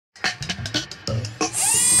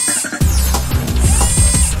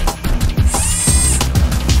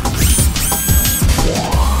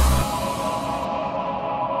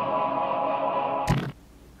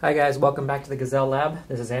Hi guys, welcome back to the GazelleLab.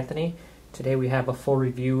 This is Anthony. Today we have a full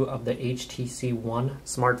review of the HTC One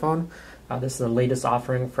smartphone. This is the latest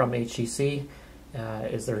offering from HTC.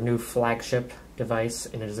 Is their new flagship device,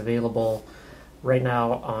 and it is available right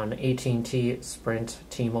now on AT&T, Sprint,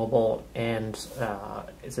 T-Mobile, and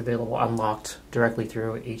it's available unlocked directly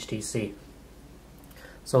through HTC.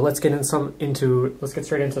 So let's get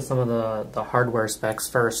straight into some of the hardware specs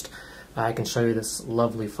first. I can show you this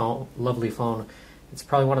lovely phone. It's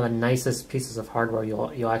probably one of the nicest pieces of hardware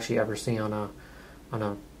you'll actually ever see on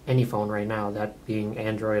any phone right now, that being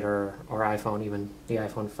Android or iPhone, even the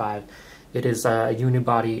iPhone 5. It is a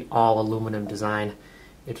unibody, all aluminum design.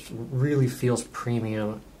 It really feels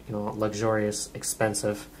premium, luxurious,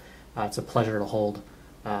 expensive. It's a pleasure to hold.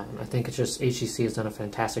 I think it's just HTC has done a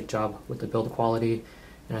fantastic job with the build quality,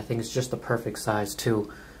 and I think it's just the perfect size too.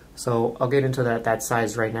 So I'll get into that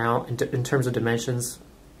size right now. In terms of dimensions,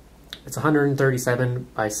 it's 137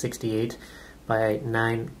 by 68 by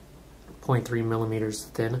 9.3 millimeters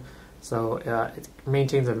thin. So it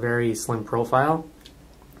maintains a very slim profile,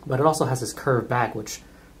 but it also has this curved back, which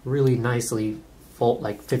really nicely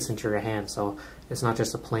fits into your hand. So it's not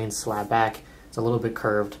just a plain slab back; it's a little bit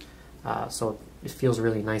curved, so it feels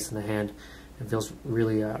really nice in the hand. It feels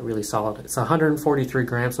really solid. It's 143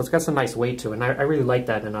 grams, so it's got some nice weight to it, and I really like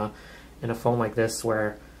that in a phone like this,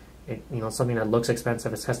 where something that looks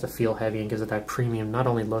expensive, it has to feel heavy and gives it that premium, not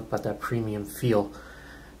only look, but that premium feel.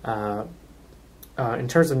 In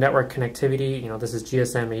terms of network connectivity, this is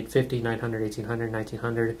GSM 850, 900, 1800,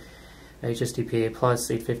 1900, HSDPA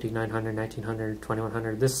Plus 850, 900, 1900,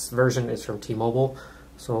 2100. This version is from T-Mobile,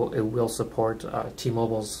 so it will support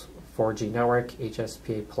T-Mobile's 4G network,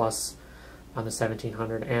 HSPA Plus on the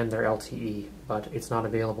 1700, and their LTE, but it's not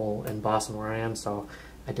available in Boston where I am, so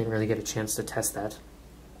I didn't really get a chance to test that.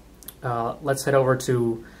 Let's head over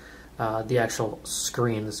to the actual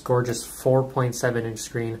screen, this gorgeous 4.7-inch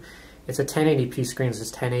screen. It's a 1080p screen, so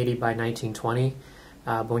it's 1080 by 1920,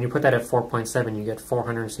 but when you put that at 4.7, you get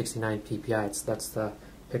 469 ppi. That's the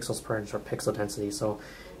pixels per inch, or pixel density, so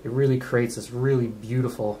it really creates this really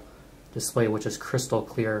beautiful display, which is crystal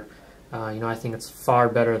clear. I think it's far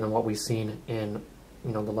better than what we've seen in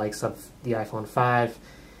the likes of the iPhone 5,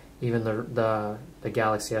 even the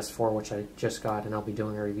Galaxy S4, which I just got, and I'll be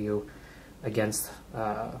doing a review against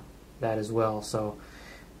that as well. So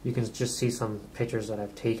you can just see some pictures that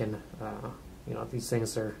I've taken. These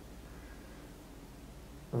things are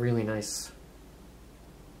really nice.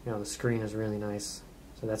 The screen is really nice.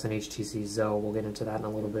 So that's an HTC Zo. We'll get into that in a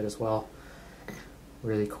little bit as well.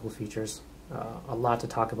 Really cool features. A lot to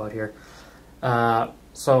talk about here.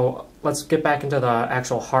 So let's get back into the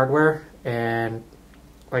actual hardware. And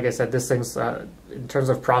like I said, this thing's, in terms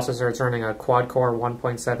of processor, it's running a quad-core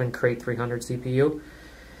 1.7 Crate 300 CPU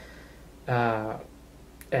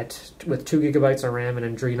with 2 gigabytes of RAM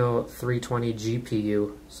and Adreno 320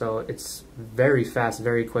 GPU. So it's very fast,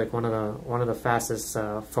 very quick. One of the fastest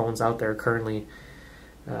phones out there currently.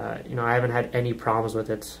 I haven't had any problems with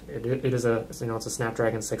it. It is it's a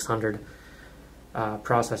Snapdragon 600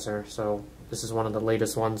 processor. So this is one of the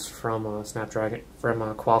latest ones from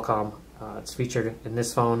Qualcomm. It's featured in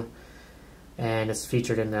this phone, and it's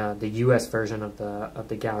featured in the US version of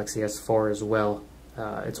the Galaxy S4 as well.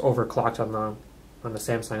 It's overclocked on the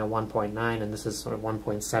Samsung at 1.9, and this is sort of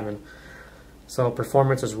 1.7. So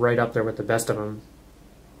performance is right up there with the best of them.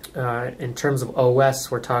 In terms of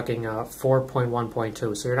OS, we're talking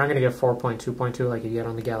 4.1.2. So you're not going to get 4.2.2 like you get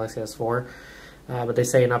on the Galaxy S4, but they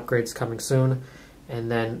say an upgrade's coming soon.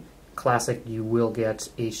 And then classic, you will get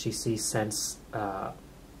HTC Sense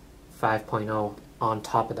 5.0 on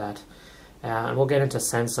top of that. And we'll get into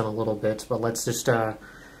Sense in a little bit, but let's just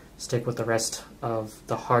stick with the rest of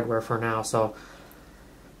the hardware for now. So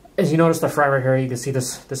as you notice the front right here, you can see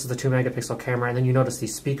this is the 2 megapixel camera, and then you notice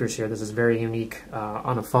these speakers here. This is very unique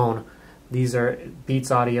on a phone. These are Beats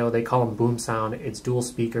Audio. They call them Boom Sound. It's dual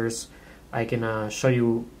speakers. I can show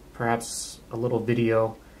you perhaps a little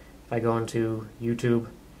video. If I go into YouTube,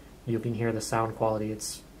 you can hear the sound quality.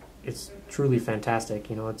 It's truly fantastic.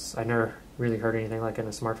 I never really heard anything like in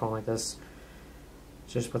a smartphone like this.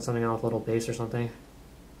 Just put something on with a little bass or something.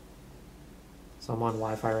 So I'm on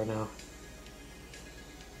Wi-Fi right now.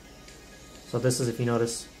 So this is, if you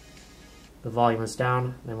notice, the volume is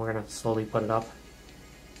down, then we're going to slowly put it up.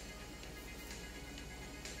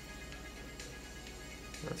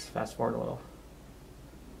 Let's fast forward a little.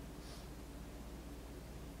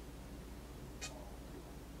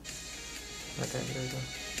 Okay, there we go.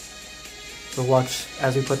 So watch,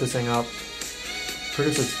 as we put this thing up,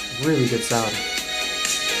 produces really good sound.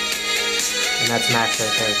 And that's max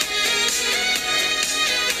right there.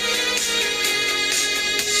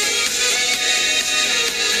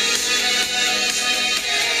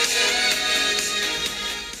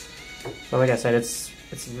 So like I said, it's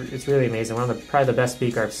really amazing. One of the probably the best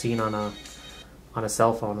speaker I've seen on a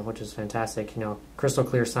cell phone, which is fantastic. You know, crystal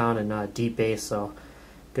clear sound and deep bass. So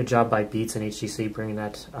good job by Beats and HTC bringing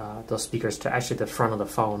that those speakers to actually the front of the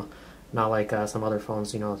phone, not like some other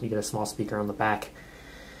phones. You know, you get a small speaker on the back.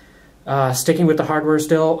 Sticking with the hardware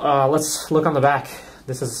still, let's look on the back.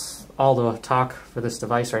 This is all the talk for this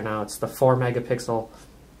device right now. It's the 4 megapixel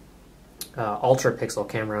ultra pixel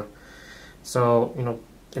camera. So, you know,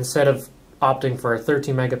 instead of opting for a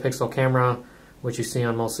 13 megapixel camera, which you see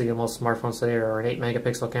on most smartphones today, or an 8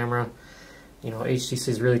 megapixel camera, you know, HTC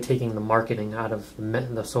is really taking the marketing out of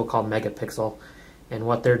the so-called megapixel, and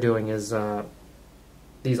what they're doing is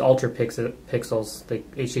these ultra pixels, the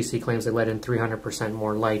HTC claims they let in 300%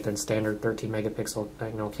 more light than standard 13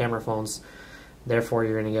 megapixel camera phones. Therefore,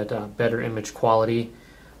 you're going to get better image quality,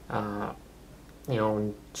 you know,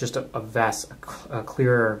 and just a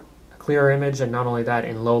clearer image. And not only that,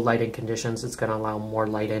 in low lighting conditions, it's going to allow more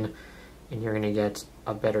light in, and you're going to get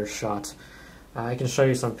a better shot. I can show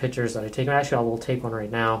you some pictures that I take. Actually, I will take one right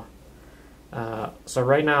now. So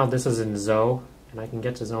right now, this is in ZO, and I can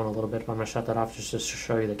get to zone a little bit, but I'm going to shut that off just to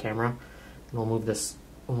show you the camera. And we'll move this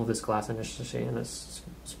glass in just to see in this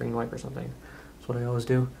screen wipe or something. That's what I always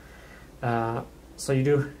do. So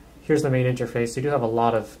here's the main interface. You do have a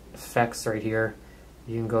lot of effects right here.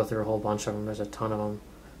 You can go through a whole bunch of them. There's a ton of them.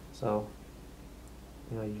 So,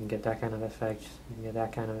 you know, you can get that kind of effect. You can get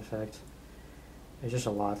that kind of effect. There's just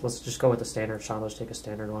a lot. Let's just go with the standard shot. Let's take a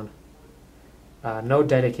standard one. No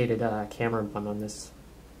dedicated camera button on this.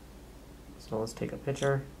 So let's take a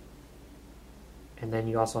picture. And then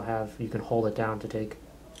you also have, you can hold it down to take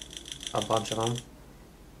a bunch of them.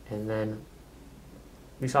 And then,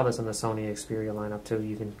 we saw this in the Sony Xperia lineup too.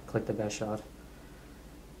 You can click the best shot.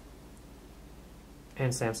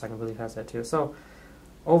 And Samsung, I believe, has that too. So,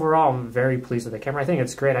 overall, I'm very pleased with the camera. I think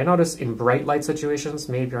it's great. I noticed in bright light situations,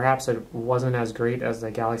 maybe perhaps it wasn't as great as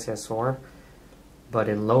the Galaxy S4, but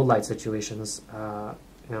in low light situations, you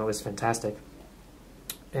know, it was fantastic.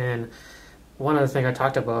 And one other thing I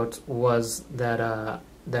talked about was that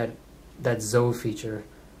that ZO feature.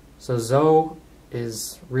 So ZO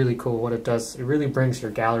is really cool. What it does, it really brings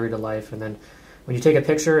your gallery to life, and then when you take a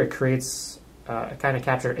picture, it creates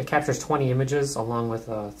it captures 20 images along with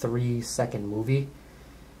a 3-second movie.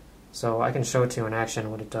 So I can show it to you in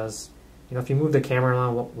action what it does. You know, if you move the camera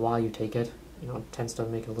around while you take it, you know, it tends to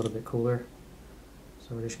make it a little bit cooler.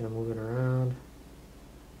 So we're just going to move it around.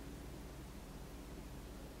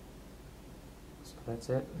 So that's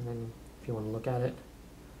it. And then if you want to look at it,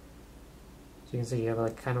 so you can see you have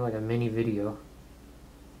like kind of like a mini video,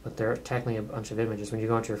 but they're technically a bunch of images. When you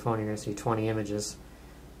go onto your phone, you're going to see 20 images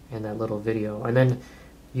in that little video. And then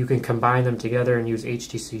you can combine them together and use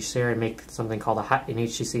HTC Share and make something called an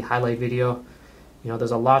HTC highlight video. You know,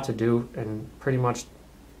 there's a lot to do, and pretty much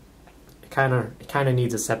it kind of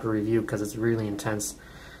needs a separate review because it's really intense.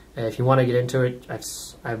 If you want to get into it,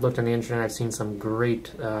 I've looked on the internet. I've seen some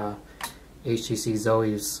great HTC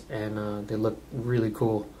Zoes, and they look really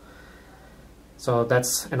cool. So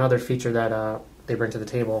that's another feature that they bring to the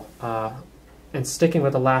table. And sticking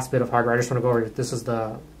with the last bit of hardware, I just want to go over. This is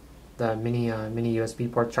the mini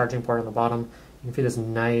USB port, charging port on the bottom. You can see this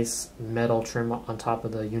nice metal trim on top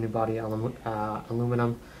of the unibody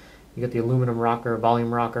aluminum. You get the aluminum rocker,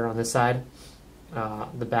 volume rocker on this side,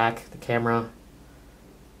 the back, the camera,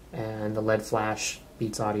 and the LED flash,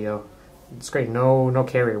 Beats audio. It's great. No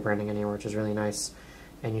carrier branding anywhere, which is really nice.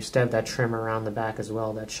 And you still have that trim around the back as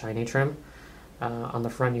well, that shiny trim. On the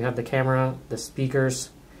front, you have the camera, the speakers,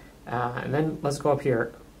 and then let's go up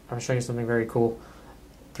here. I'll show you something very cool.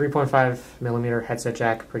 3.5 millimeter headset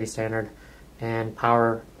jack, pretty standard, and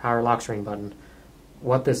power lock screen button.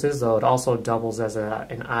 What this is, though, it also doubles as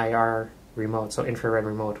an IR remote, so infrared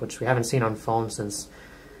remote, which we haven't seen on phones since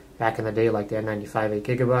back in the day, like the N95 8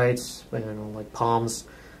 gigabytes, you know, like Palms.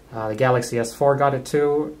 The Galaxy S4 got it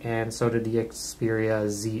too, and so did the Xperia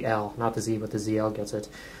ZL. Not the Z, but the ZL gets it.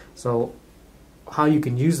 So how you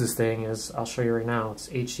can use this thing is, I'll show you right now. It's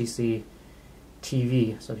HTC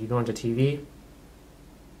TV. So if you go into TV,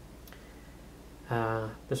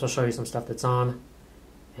 this will show you some stuff that's on,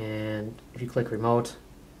 and if you click remote,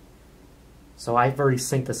 so I've already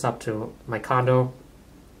synced this up to my condo,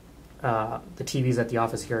 the TVs at the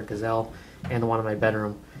office here at Gazelle, and the one in my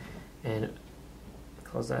bedroom. And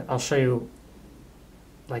close that. I'll show you,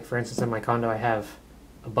 like for instance in my condo I have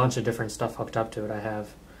a bunch of different stuff hooked up to it. I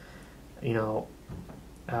have, you know,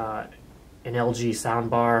 an LG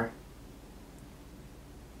soundbar,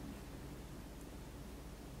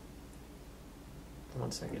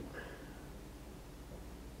 one second.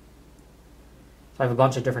 So I have a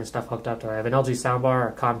bunch of different stuff hooked up to it. I have an LG soundbar,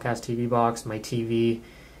 a Comcast TV box, my TV,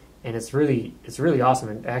 and it's really awesome.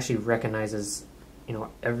 It actually recognizes, you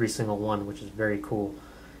know, every single one, which is very cool.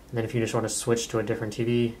 And then if you just want to switch to a different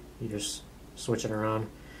TV, you just switch it around,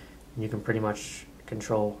 and you can pretty much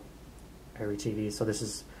control every TV. So this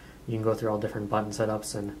is, you can go through all different button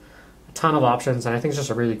setups and a ton of options, and I think it's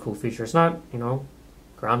just a really cool feature. It's not, you know,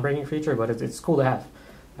 groundbreaking feature, but it's cool to have.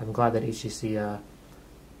 I'm glad that HTC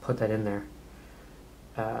put that in there.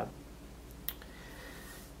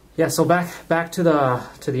 Yeah, so back to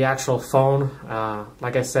the actual phone.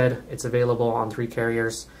 Like I said, it's available on 3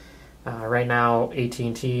 carriers. Right now,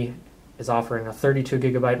 AT&T is offering a 32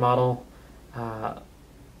 gigabyte model,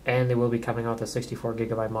 and they will be coming out with a 64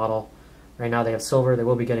 gigabyte model. Right now they have silver. They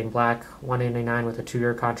will be getting black. $189 with a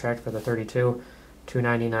 2-year contract for the 32,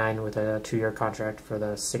 $299 with a 2-year contract for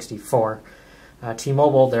the 64.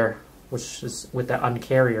 T-Mobile, which is with the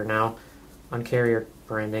Uncarrier now, Uncarrier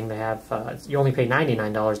branding, they have you only pay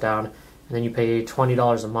 $99 down, and then you pay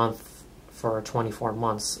 $20 a month for 24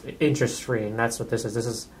 months, interest free, and that's what this is. This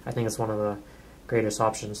is, I think, it's one of the greatest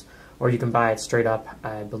options. Or you can buy it straight up.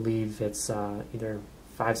 I believe it's either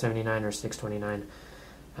 $579 or $629,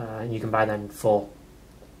 and you can buy that in full.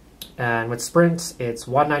 And with Sprint, it's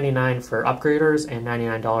 $199 for upgraders and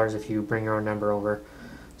 $99 if you bring your own number over.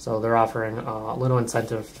 So they're offering a little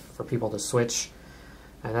incentive for people to switch,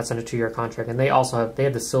 and that's on a 2-year contract. And they have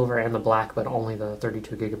the silver and the black, but only the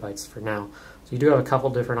 32 gigabytes for now. So you do have a couple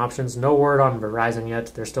different options. No word on Verizon yet.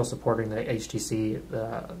 They're still supporting the HTC,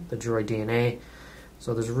 the Droid DNA.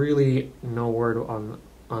 So there's really no word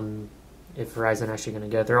on if Verizon actually going to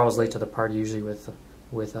get it. They're always late to the party usually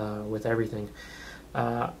with everything.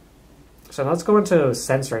 So let's go into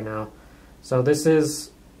Sense right now. So this is,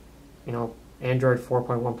 you know, Android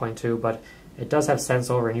 4.1.2, but it does have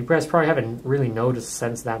Sense over, and you guys probably haven't really noticed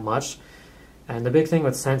Sense that much. And the big thing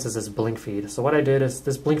with Sense is this BlinkFeed. So what I did is,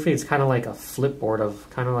 this BlinkFeed is kind of like a flipboard of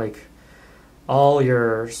kind of like all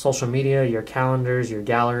your social media, your calendars, your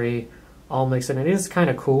gallery, all mixed in. It is kind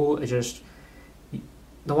of cool. It's just,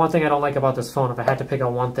 the one thing I don't like about this phone, if I had to pick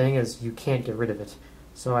out one thing, is you can't get rid of it.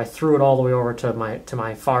 So I threw it all the way over to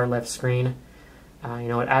my far left screen. You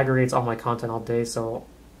know, it aggregates all my content all day. So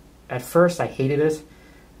at first I hated it.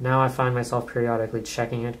 Now I find myself periodically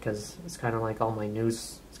checking it because it's kind of like all my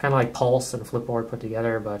news. It's kind of like Pulse and Flipboard put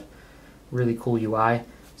together, but really cool UI.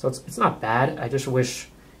 So it's not bad. I just wish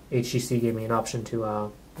HTC gave me an option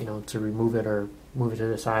to you know, to remove it or move it to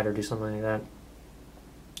the side or do something like that.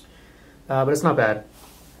 But it's not bad.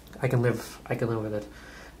 I can live with it.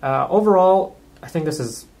 Overall, I think this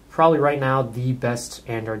is probably right now the best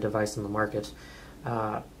Android device in the market.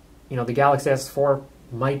 You know, the Galaxy S4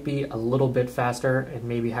 might be a little bit faster and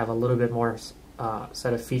maybe have a little bit more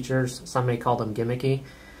set of features. Some may call them gimmicky.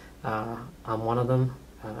 I'm one of them.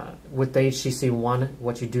 With the HTC One,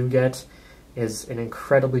 what you do get is an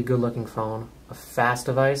incredibly good-looking phone, a fast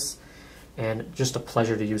device, and just a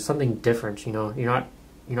pleasure to use. Something different. You know, you're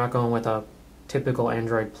not going with a typical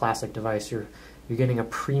Android plastic device. You're getting a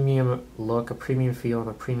premium look, a premium feel, and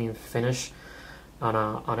a premium finish on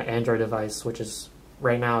an Android device, which is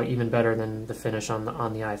right now even better than the finish on the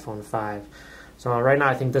iPhone 5. So right now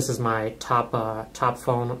I think this is my top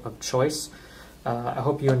phone of choice. I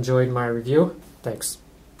hope you enjoyed my review. Thanks.